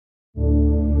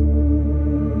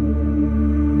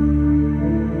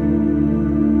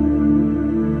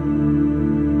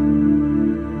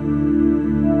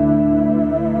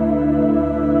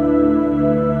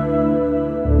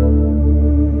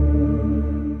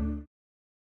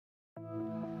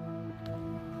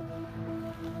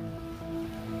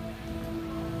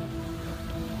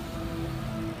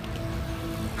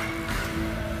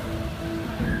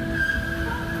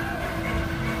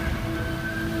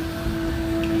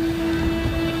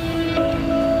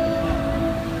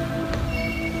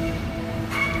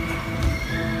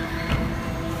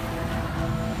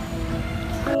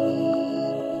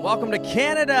Welcome to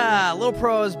Canada, Little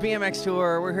Pros BMX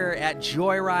Tour. We're here at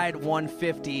Joyride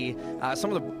 150.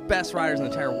 Some of the best riders in the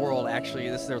entire world, actually.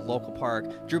 This is their local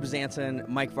park. Drew Bazanson,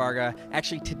 Mike Varga,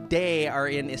 actually today are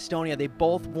in Estonia. They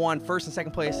both won first and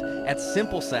second place at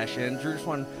Simple Session. Drew just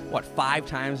won, what, 5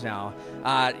 times now.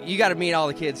 You got to meet all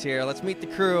the kids here. Let's meet the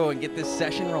crew and get this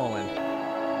session rolling.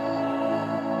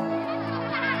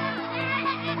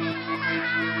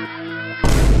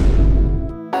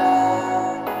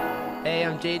 Hey,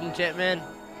 I'm Jaden Chipman.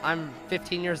 I'm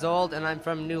 15 years old and I'm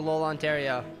from New Lowell,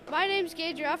 Ontario. My name's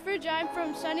Gage Ruffridge. I'm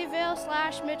from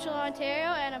Sunnyvale/Mitchell, Ontario,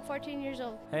 and I'm 14 years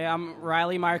old. Hey, I'm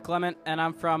Riley Meyer Clement, and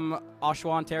I'm from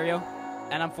Oshawa, Ontario,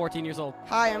 and I'm 14 years old.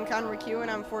 Hi, I'm Connor McHugh, and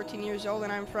I'm 14 years old,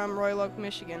 and I'm from Royal Oak,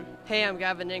 Michigan. Hey, I'm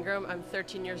Gavin Ingram. I'm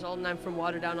 13 years old, and I'm from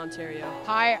Waterdown, Ontario.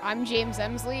 Hi, I'm James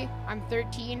Emsley. I'm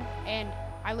 13, and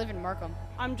I live in Markham.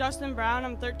 I'm Justin Brown.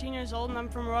 I'm 13 years old, and I'm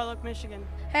from Royal Oak, Michigan.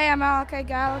 Hey, I'm Malachi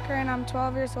Gallagher, and I'm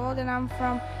 12 years old, and I'm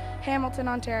from Hamilton,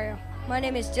 Ontario. My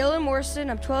name is Dylan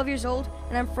Morrison. I'm 12 years old,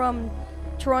 and I'm from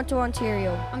Toronto,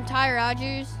 Ontario. I'm Ty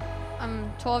Rogers.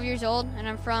 I'm 12 years old, and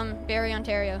I'm from Barrie,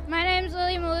 Ontario. My name's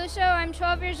Lily Maluso. I'm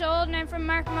 12 years old, and I'm from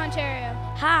Markham, Ontario.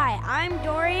 Hi, I'm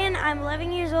Dorian. I'm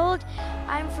 11 years old.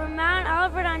 I'm from Mount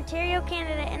Albert, Ontario,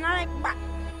 Canada, and I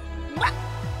like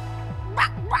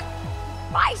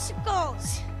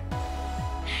bicycles.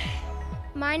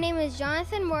 My name is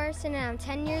Jonathan Morrison, and I'm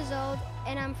 10 years old,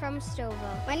 and I'm from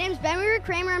Stouffville. My name is Ben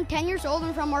Kramer. I'm 10 years old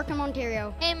and from Markham,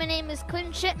 Ontario. Hey, my name is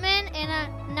Quentin Shipman, and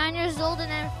I'm 9 years old,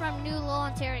 and I'm from New Lowell,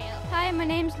 Ontario. Hi, my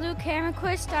name's Luke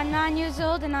Hammerquist. I'm 9 years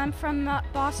old, and I'm from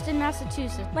Boston,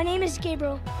 Massachusetts. My name is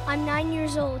Gabriel. I'm 9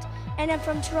 years old, and I'm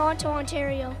from Toronto,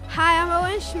 Ontario. Hi, I'm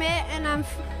Owen Schmidt, and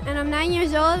I'm 9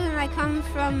 years old, and I come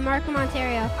from Markham,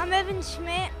 Ontario. I'm Evan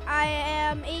Schmidt. I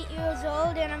am 8 years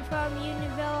old, and I'm from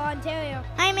Unionville, Ontario.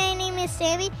 Hi, my name is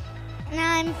Sammy, and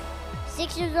I'm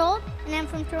 6 years old, and I'm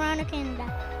from Toronto, Canada.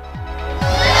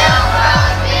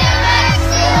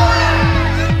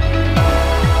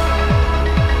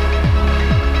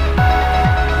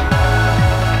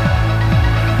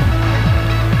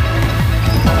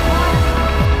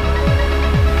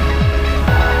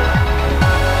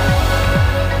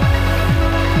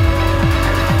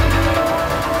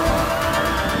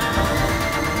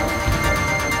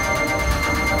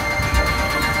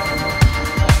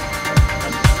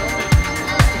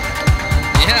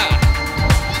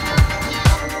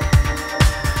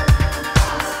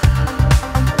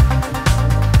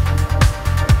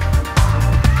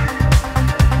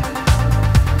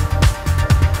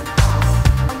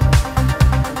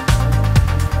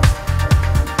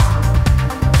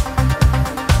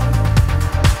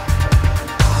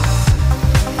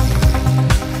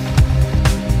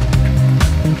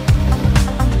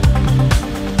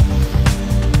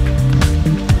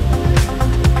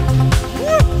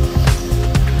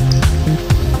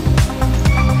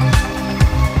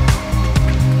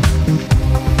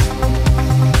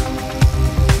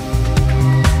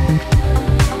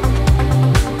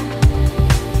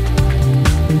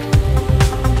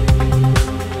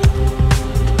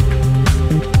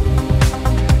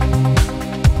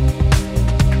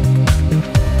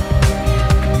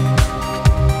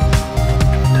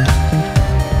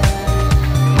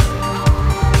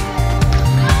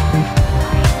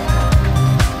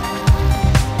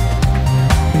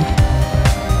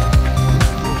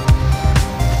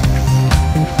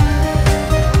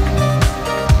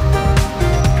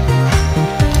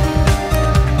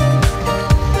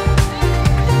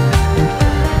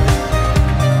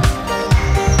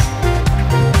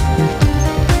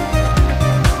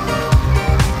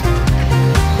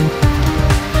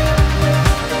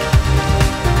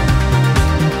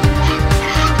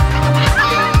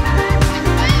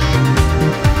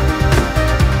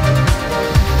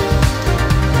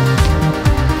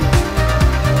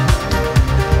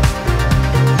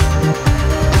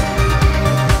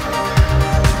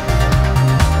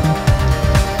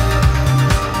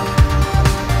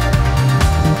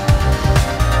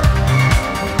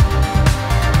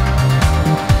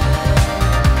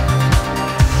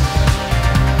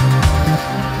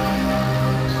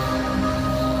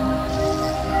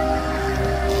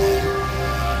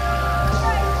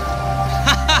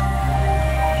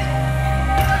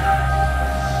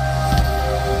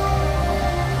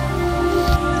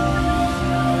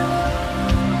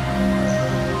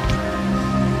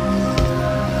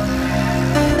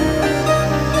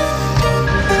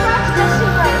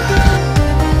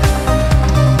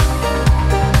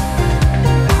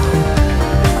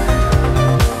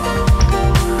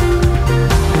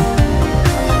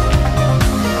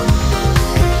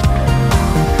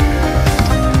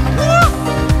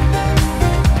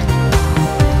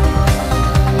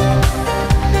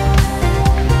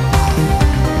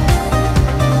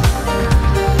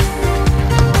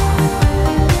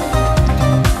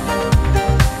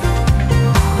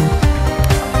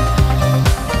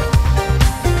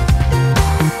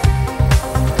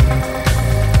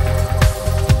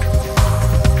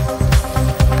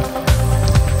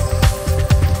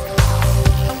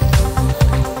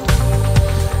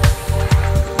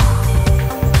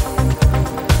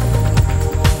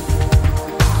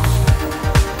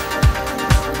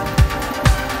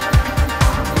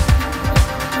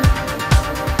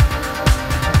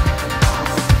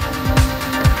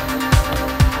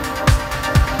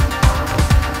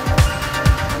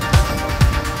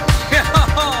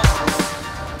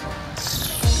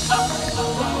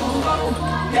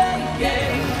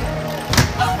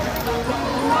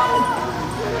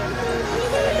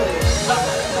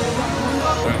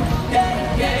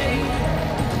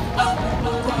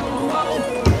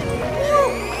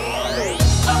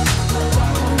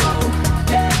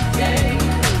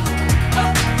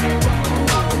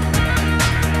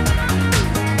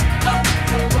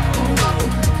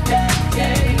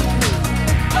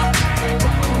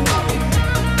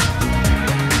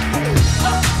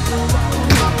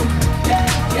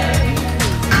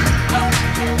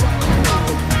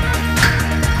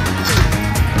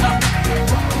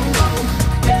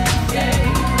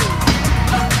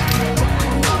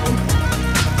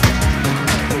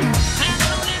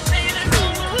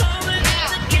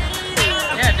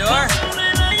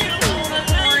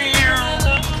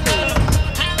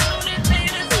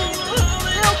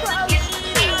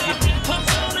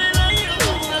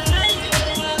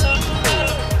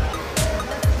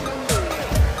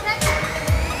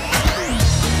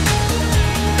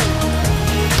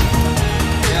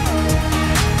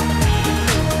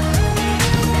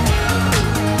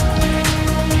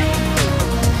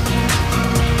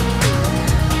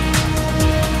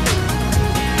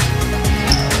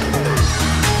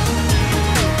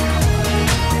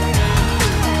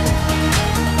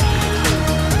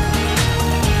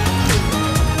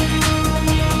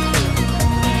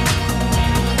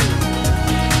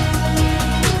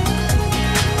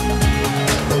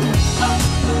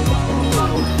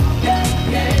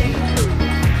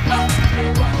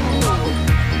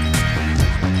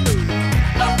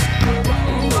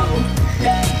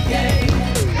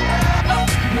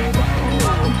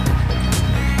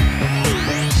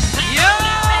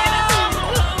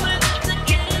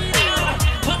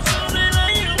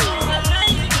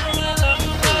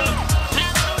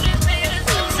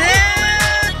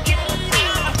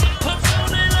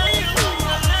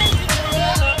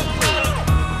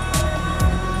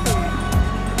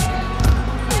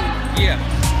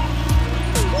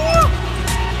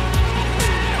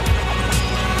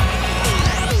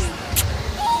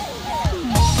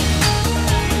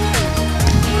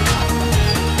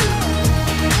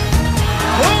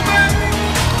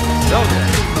 So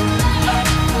good.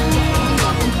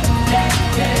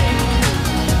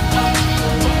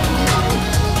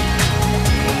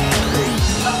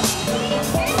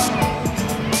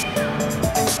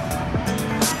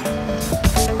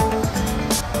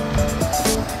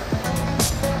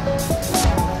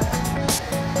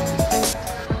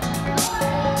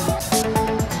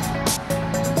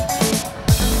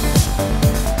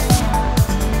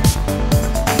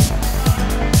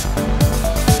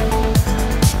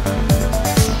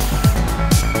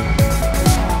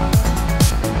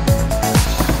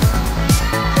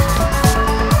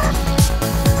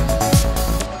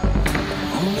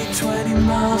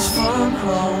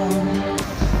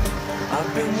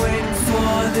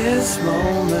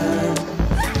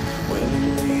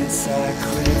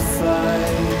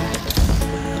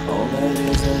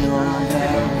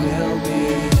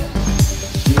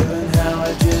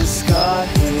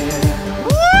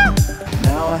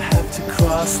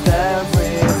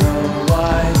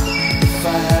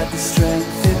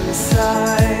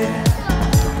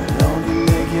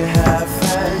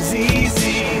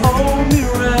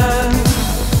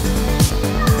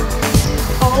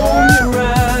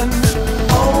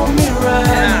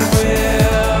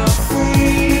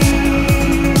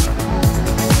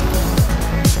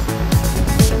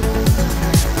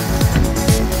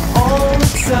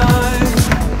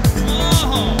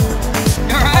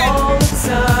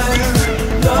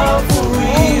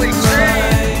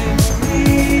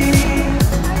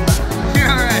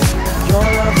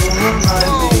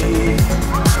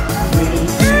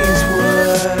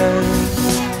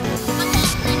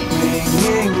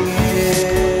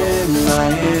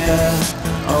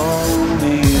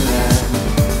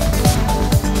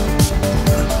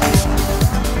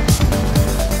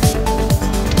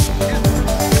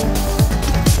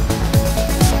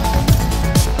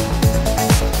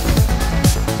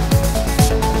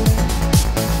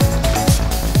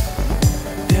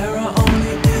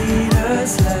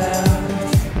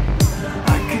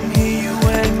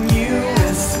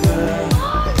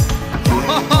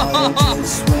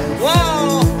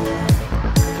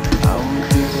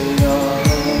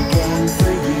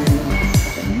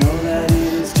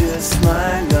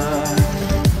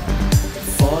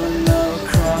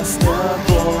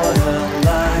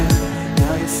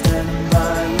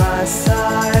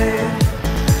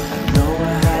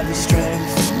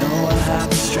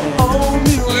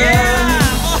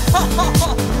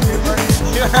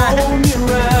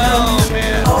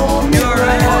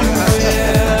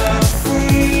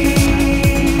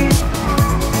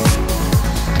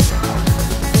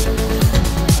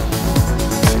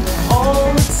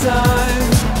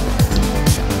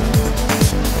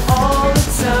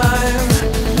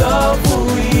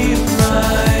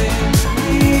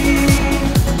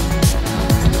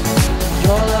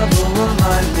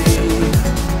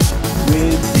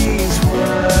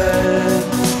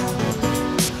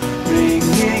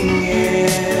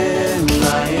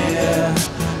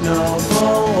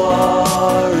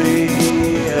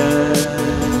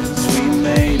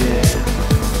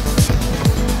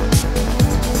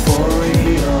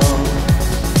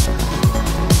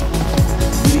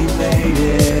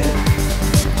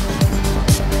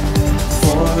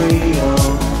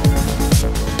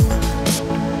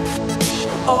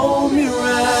 Hold me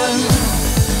round.